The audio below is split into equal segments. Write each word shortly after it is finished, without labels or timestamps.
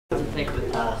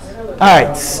All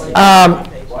right.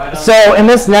 So in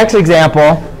this next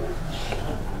example,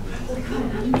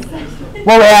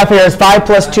 what we have here is 5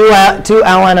 plus 2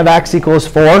 ln of x equals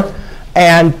 4.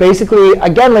 And basically,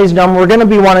 again, ladies and gentlemen, we're going to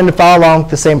be wanting to follow along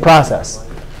with the same process.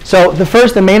 So the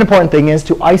first and main important thing is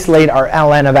to isolate our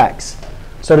ln of x.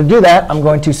 So to do that, I'm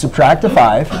going to subtract the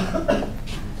 5.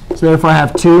 So therefore, I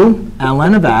have 2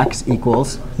 ln of x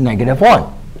equals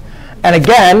 -1. And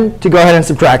again, to go ahead and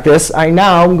subtract this,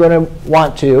 I'm going to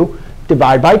want to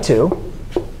divide by 2.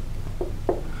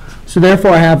 So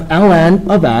therefore, I have ln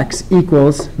of x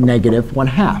equals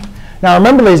 -1/2. Now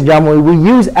remember, ladies and gentlemen, we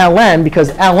use ln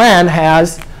because ln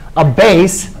has a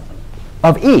base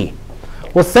of e.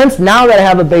 Well, since now that I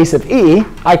have a base of e,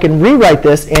 I can rewrite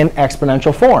this in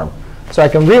exponential form. So I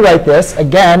can rewrite this,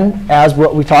 again, as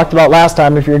what we talked about last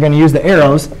time if you're going to use the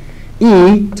arrows.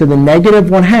 E to the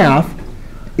 -1/2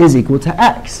 is equal to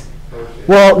x.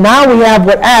 Well, now we have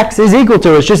what x is equal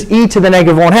to. It's just e to the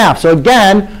 -1/2. So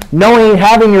again,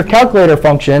 having your calculator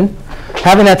function,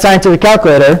 having that sign to the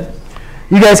calculator,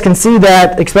 you guys can see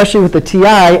that, especially with the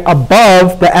TI,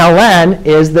 above the ln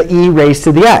is the e raised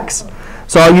to the x.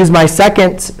 So I'll use my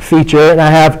second feature, and I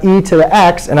have e to the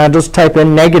x, and I'll just type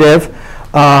in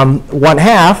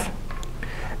 -1/2,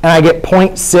 and I get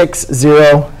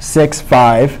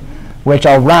 0.6065, which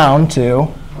I'll round to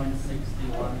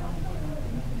 0.61.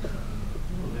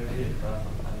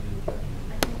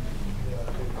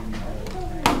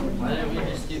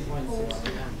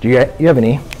 Do you have an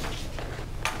e?